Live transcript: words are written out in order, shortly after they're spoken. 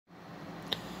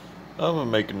I'm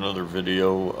gonna make another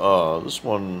video. This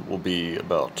one will be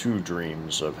about two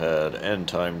dreams I've had, end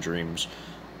time dreams.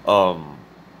 Um,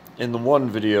 in the one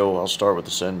video, I'll start with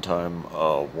this end time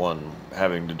one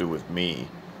having to do with me,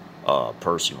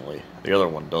 personally. The other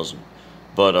one doesn't.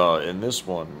 But in this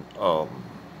one,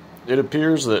 it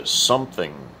appears that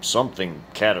something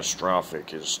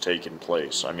catastrophic is taking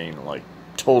place. I mean, like,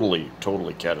 totally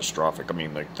catastrophic. I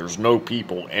mean, like, there's no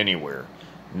people anywhere.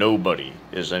 Nobody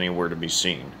is anywhere to be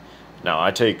seen. Now,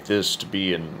 I take this to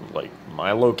be in, like,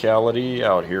 my locality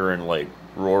out here in, like,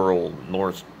 rural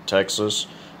North Texas.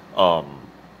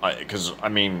 Because, I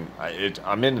mean,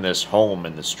 I'm in this home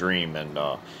in this dream, and,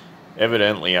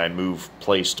 evidently I move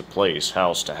place to place,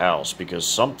 house to house, because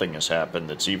something has happened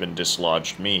that's even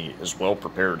dislodged me, as well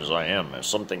prepared as I am.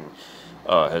 Something,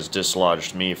 has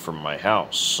dislodged me from my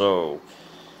house. So,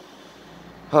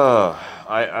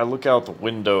 I look out the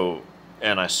window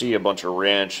and I see a bunch of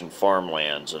ranch and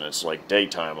farmlands, and it's like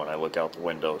daytime when I look out the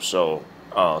window. So,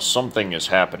 something is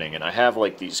happening, and I have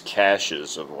like these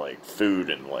caches of like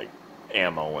food and like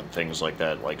ammo and things like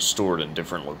that, like stored in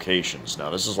different locations.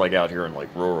 Now, this is like out here in like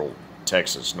rural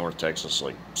Texas, North Texas,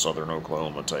 like southern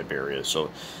Oklahoma type area. So,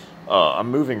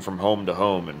 I'm moving from home to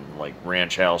home and like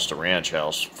ranch house to ranch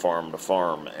house, farm to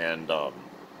farm, and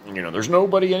there's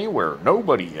nobody anywhere.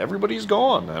 Nobody. Everybody's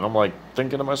gone. And I'm like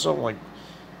thinking to myself, like,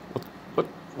 what, what,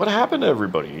 what happened to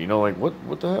everybody? Like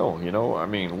what the hell? I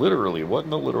mean, literally, what in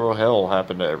the literal hell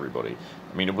happened to everybody?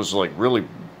 I mean, it was like really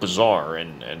bizarre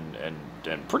and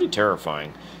pretty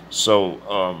terrifying. So,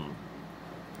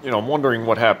 I'm wondering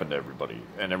what happened to everybody,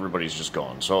 and everybody's just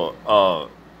gone. So,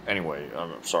 anyway,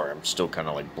 I'm sorry, I'm still kind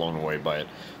of like blown away by it.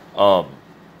 Um,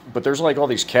 but there's like all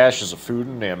these caches of food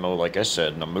and ammo, like I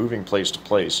said, and I'm moving place to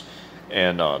place,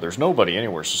 and there's nobody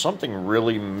anywhere. So something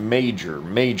really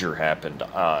major happened.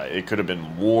 It could have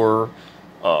been war,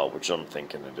 which I'm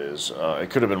thinking it is. It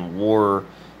could have been war,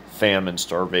 famine,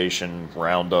 starvation,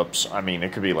 roundups. I mean,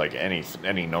 it could be like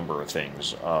any number of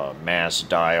things. Mass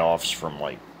die-offs from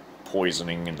like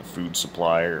poisoning in the food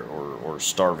supply, or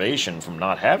starvation from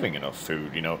not having enough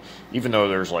food. Even though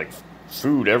there's like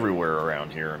food everywhere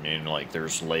around here. I mean, like,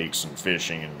 there's lakes and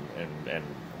fishing and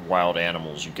wild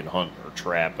animals you can hunt or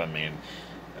trap. I mean,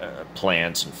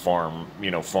 plants and farm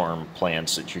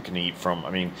plants that you can eat from.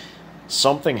 I mean,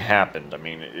 something happened. I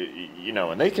mean,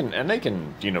 and they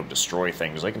can destroy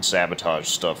things. They can sabotage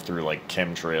stuff through like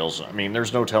chemtrails. I mean,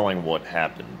 there's no telling what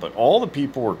happened, but all the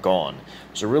people were gone.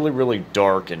 It's a really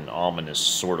dark and ominous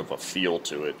sort of a feel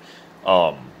to it.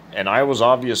 And I was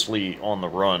obviously on the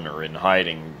run or in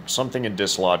hiding. Something had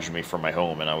dislodged me from my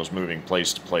home, and I was moving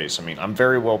place to place. I mean, I'm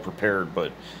very well prepared,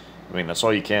 but I mean, that's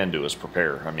all you can do is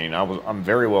prepare. I mean, I'm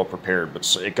very well prepared,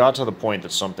 but it got to the point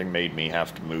that something made me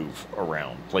have to move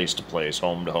around, place to place,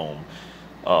 home to home,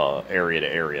 area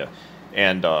to area.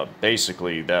 And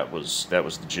basically, that was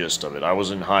the gist of it. I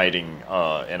was in hiding,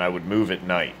 and I would move at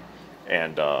night,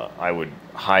 and I would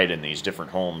hide in these different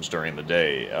homes during the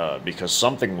day, because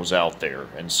something was out there,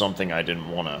 and something I didn't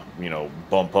want to,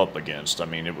 bump up against. I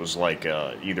mean, it was like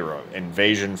either an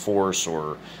invasion force,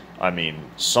 or, I mean,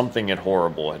 something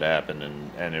horrible had happened,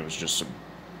 and it was just a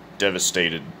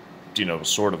devastated,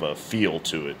 sort of a feel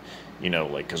to it,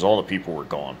 like, because all the people were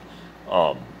gone.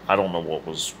 I don't know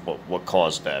what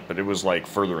caused that, but it was like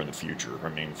further in the future. I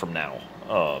mean, from now,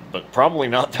 but probably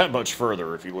not that much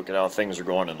further if you look at how things are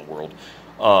going in the world.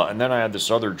 And then I had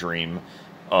this other dream.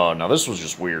 Now this was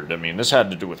just weird. I mean, this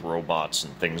had to do with robots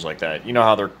and things like that. You know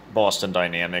how their Boston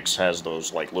Dynamics has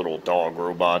those like little dog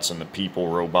robots and the people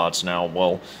robots now?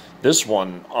 Well, this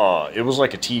one, it was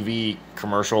like a TV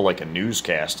commercial, like a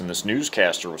newscast, and this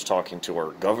newscaster was talking to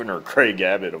our governor, Greg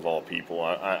Abbott, of all people.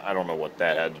 I don't know what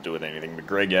that had to do with anything, but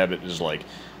Greg Abbott is like,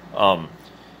 um,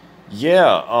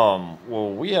 yeah,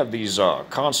 well, we have these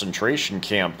concentration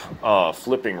camp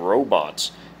flipping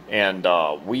robots, and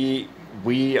we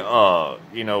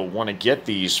want to get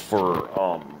these for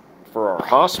our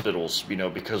hospitals,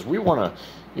 because we want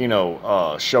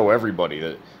to show everybody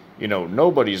that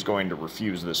nobody's going to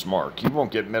refuse this mark. You won't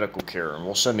get medical care, and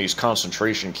we'll send these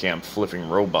concentration camp flipping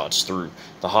robots through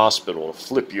the hospital to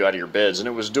flip you out of your beds. And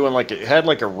it was doing like, it had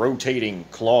like a rotating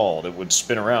claw that would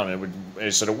spin around, and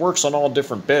it said it works on all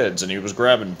different beds, and he was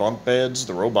grabbing bunk beds,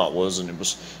 the robot was, and it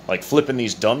was like flipping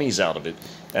these dummies out of it.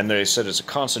 And they said it's a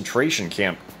concentration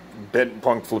camp bed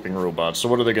bunk flipping robots. So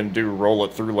what are they going to do? Roll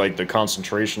it through like the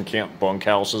concentration camp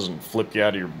bunkhouses and flip you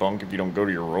out of your bunk if you don't go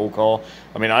to your roll call?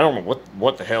 I mean, I don't know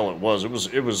what the hell it was.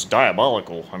 It was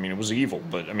diabolical. I mean, it was evil.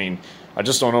 But I mean, I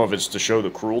just don't know if it's to show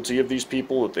the cruelty of these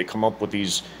people that they come up with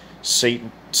these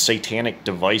satanic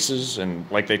devices, and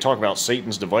like they talk about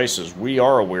Satan's devices, we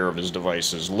are aware of his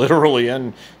devices, literally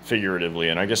and figuratively,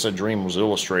 and I guess that dream was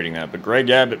illustrating that. But Greg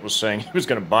Abbott was saying he was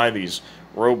going to buy these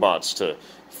robots to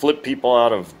flip people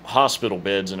out of hospital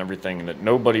beds and everything, and that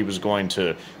nobody was going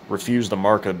to refuse the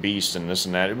mark of the beast and this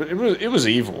and that. It was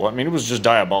evil. I mean, it was just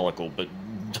diabolical, but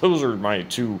those are my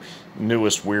two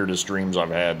newest, weirdest dreams I've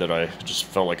had that I just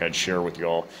felt like I'd share with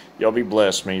y'all. Y'all be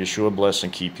blessed. May Yeshua bless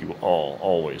and keep you all,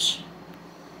 always.